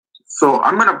So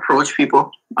I'm gonna approach people.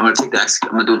 I'm gonna take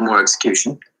I'm gonna do more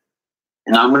execution,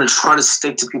 and I'm gonna try to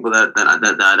stick to people that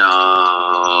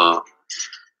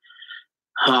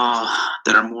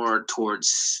are more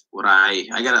towards what I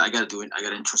gotta do. I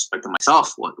gotta introspect on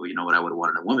myself. What I would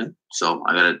want in a woman. So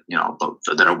I gotta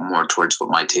that are more towards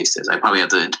what my taste is. I probably have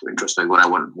to introspect what I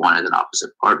would want as an opposite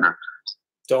partner.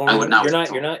 You're not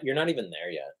even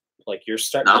there yet. Like you're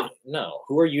starting. No.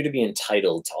 Who are you to be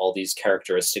entitled to all these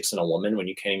characteristics in a woman when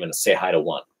you can't even say hi to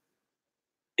one?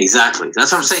 Exactly.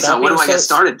 That's what I'm saying. So what do I get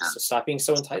started then? So stop being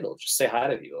so entitled. Just say hi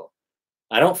to people.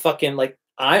 I don't fucking like.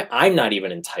 I'm not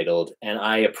even entitled, and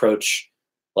I've approached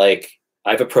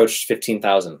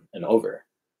 15,000 and over.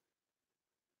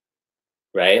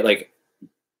 Right? Like,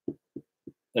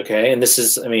 okay, and this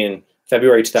is,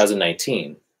 February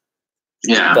 2019.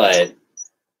 Yeah. But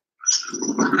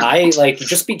I like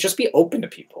just be open to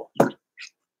people.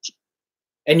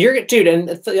 And you're, dude, and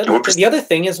the other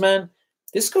thing is, man,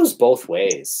 this goes both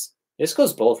ways. The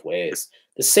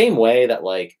same way that,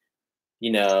 like,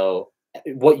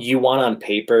 what you want on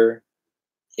paper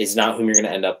is not whom you're going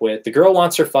to end up with. The girl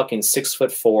wants her fucking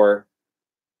 6'4"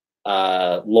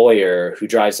 lawyer who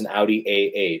drives an Audi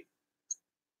A8.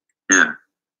 Yeah.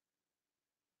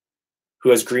 Who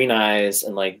has green eyes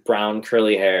and like brown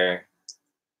curly hair.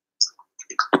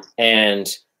 And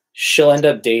she'll end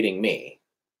up dating me.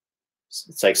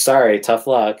 It's like, sorry, tough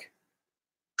luck.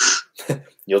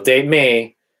 You'll date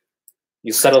me.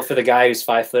 You settle for the guy who's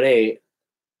 5'8",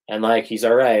 and like he's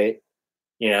all right.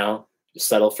 You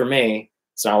settle for me.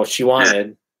 It's not what she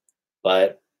wanted,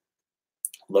 but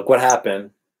look what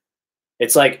happened.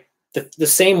 It's like the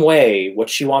same way what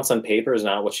she wants on paper is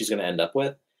not what she's going to end up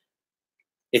with.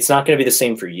 It's not going to be the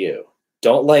same for you.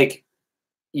 Don't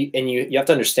you have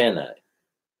to understand that.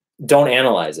 Don't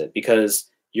analyze it, because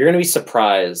you're going to be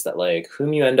surprised that like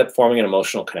whom you end up forming an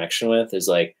emotional connection with is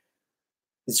like,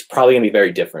 it's probably going to be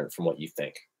very different from what you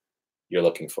think you're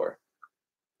looking for.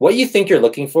 What you think you're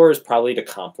looking for is probably to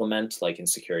complement like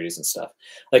insecurities and stuff.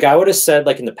 Like I would have said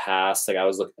like in the past, like I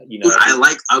was looking, I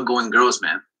like outgoing girls,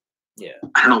 man. Yeah.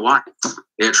 I don't know why.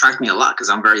 They attract me a lot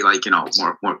because I'm very like, more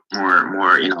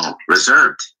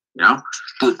reserved,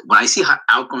 Dude, when I see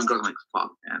outgoing girls, I'm like,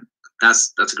 fuck, man.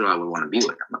 That's a girl I would want to be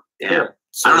with. I'm like, damn. Cool.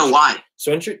 So I don't know why.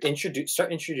 So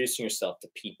start introducing yourself to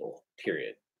people,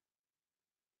 period.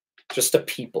 Just to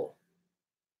people.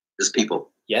 Just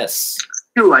people. Yes.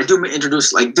 Dude, I do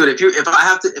introduce, like, dude, if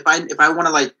I want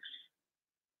to, like,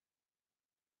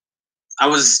 I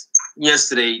was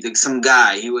yesterday, like, some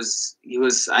guy, he was,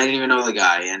 I didn't even know the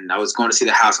guy, and I was going to see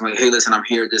the house. I'm like, hey, listen, I'm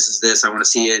here, this is this, I want to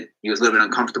see it. He was a little bit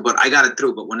uncomfortable, but I got it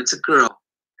through. But when it's a girl,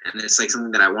 and it's, like,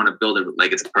 something that I want to build,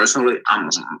 like, it's a personal, I'm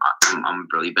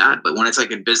really bad. But when it's,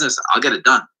 like, in business, I'll get it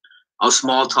done. I'll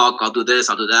small talk, I'll do this,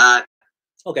 I'll do that.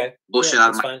 Okay. Bullshit out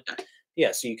of my... Fine.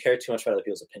 Yeah, so you care too much about other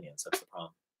people's opinions. That's the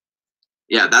problem.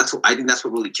 Yeah, I think that's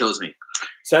what really kills me.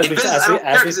 So as we've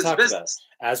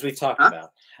talked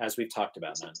about,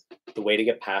 man, the way to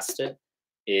get past it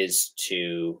is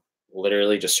to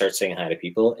literally just start saying hi to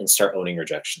people and start owning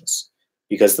rejections.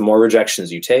 Because the more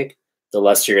rejections you take, the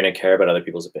less you're going to care about other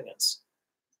people's opinions.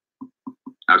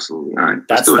 Absolutely. All right.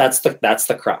 That's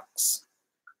the crux.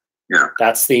 Yeah.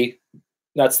 That's the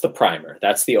primer.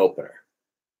 That's the opener.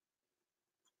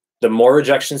 The more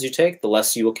rejections you take, the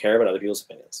less you will care about other people's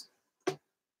opinions.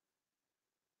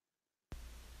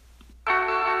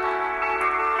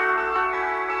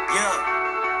 Yeah.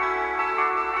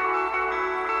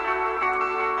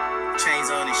 Chains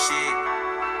on and shit.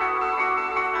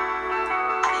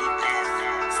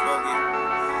 Smoking.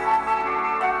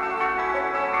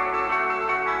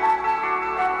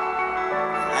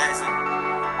 Relaxing.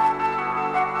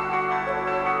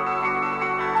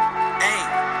 Hey.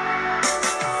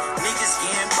 Niggas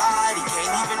getting body,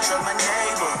 can't even trust my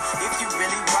neighbor. If you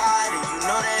really ride it, you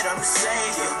know that I'm the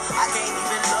savior. I can't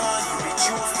even love you, bitch,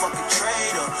 you a fucking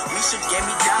traitor. Misha gave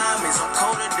me